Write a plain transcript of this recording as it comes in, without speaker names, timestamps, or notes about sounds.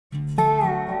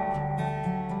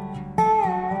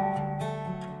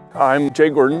I'm Jay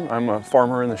Gordon. I'm a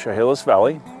farmer in the Chehalis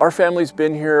Valley. Our family's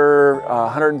been here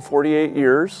 148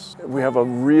 years. We have a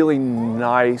really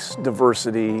nice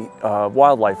diversity of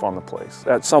wildlife on the place.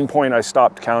 At some point I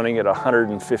stopped counting at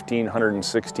 115,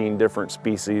 116 different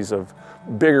species of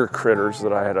bigger critters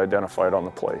that I had identified on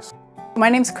the place. My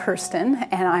name's Kirsten,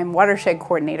 and I'm watershed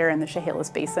coordinator in the Chehalis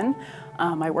Basin.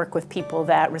 I work with people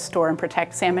that restore and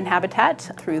protect salmon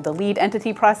habitat through the lead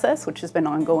entity process, which has been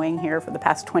ongoing here for the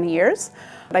past 20 years.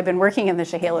 But I've been working in the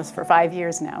Chehalis for 5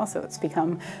 years now, so it's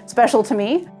become special to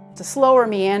me. It's a slower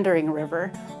meandering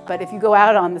river, but if you go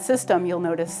out on the system, you'll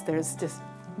notice there's just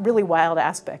really wild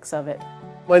aspects of it.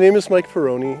 My name is Mike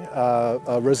Peroni,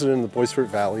 a resident in the Boisvert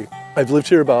Valley. I've lived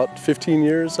here about 15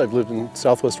 years. I've lived in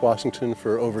Southwest Washington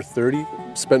for over 30.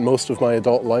 Spent most of my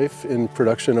adult life in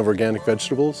production of organic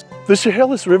vegetables. The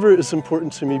Chehalis River is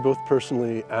important to me both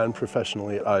personally and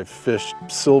professionally. I've fished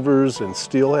silvers and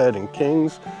steelhead and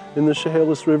kings in the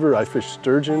Chehalis River. I fished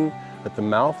sturgeon at the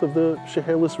mouth of the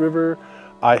Chehalis River.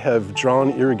 I have drawn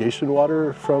irrigation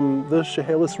water from the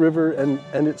Chehalis River and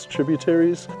its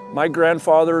tributaries. My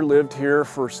grandfather lived here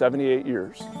for 78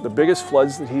 years. The biggest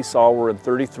floods that he saw were in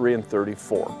 33 and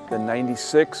 34. In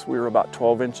 96, we were about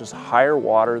 12 inches higher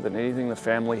water than anything the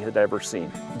family had ever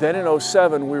seen. Then in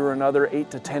 07, we were another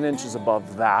 8 to 10 inches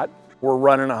above that. We're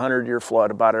running a 100-year flood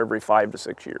about every 5 to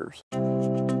 6 years.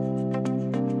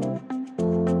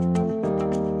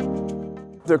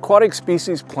 The aquatic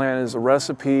species plan is a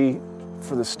recipe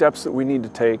for the steps that we need to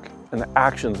take and the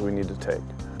actions we need to take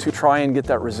to try and get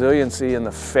that resiliency in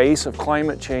the face of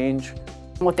climate change.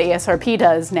 What the ASRP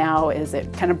does now is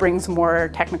it kind of brings more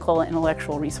technical and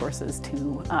intellectual resources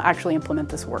to actually implement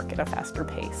this work at a faster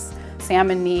pace.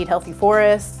 Salmon need healthy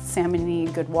forests, salmon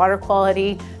need good water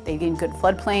quality, they need good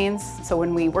floodplains. So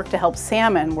when we work to help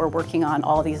salmon, we're working on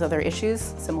all these other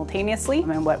issues simultaneously.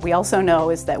 And what we also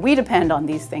know is that we depend on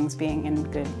these things being in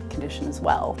good condition as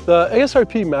well. The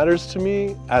ASRP matters to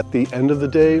me. At the end of the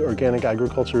day, organic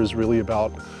agriculture is really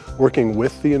about working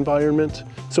with the environment.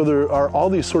 So there are all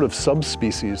these sort of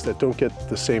subspecies that don't get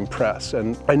the same press.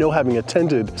 And I know, having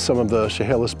attended some of the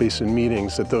Chehalis Basin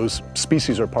meetings, that those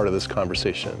species are part of this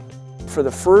conversation. For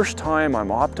the first time,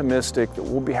 I'm optimistic that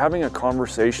we'll be having a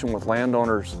conversation with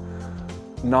landowners,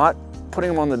 not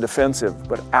putting them on the defensive,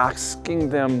 but asking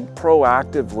them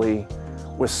proactively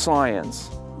with science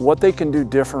what they can do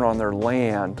different on their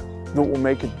land that will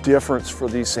make a difference for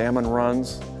these salmon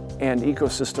runs and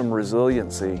ecosystem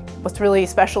resiliency. What's really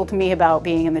special to me about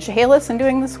being in the Chehalis and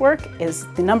doing this work is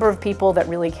the number of people that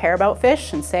really care about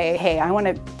fish and say, hey, I want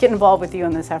to get involved with you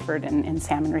in this effort in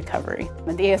salmon recovery.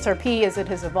 And the ASRP, as it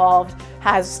has evolved,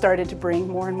 has started to bring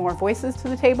more and more voices to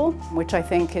the table, which I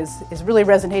think is really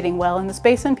resonating well in this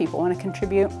basin. People want to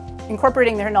contribute.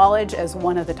 Incorporating their knowledge as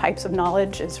one of the types of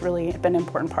knowledge has really been an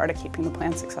important part of keeping the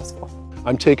plan successful.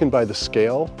 I'm taken by the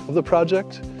scale of the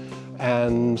project,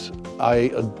 and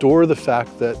I adore the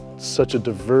fact that such a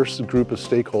diverse group of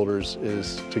stakeholders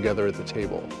is together at the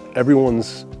table.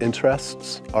 Everyone's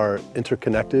interests are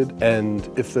interconnected, and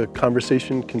if the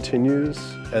conversation continues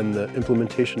and the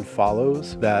implementation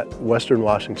follows, that Western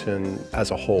Washington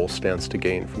as a whole stands to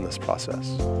gain from this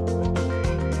process.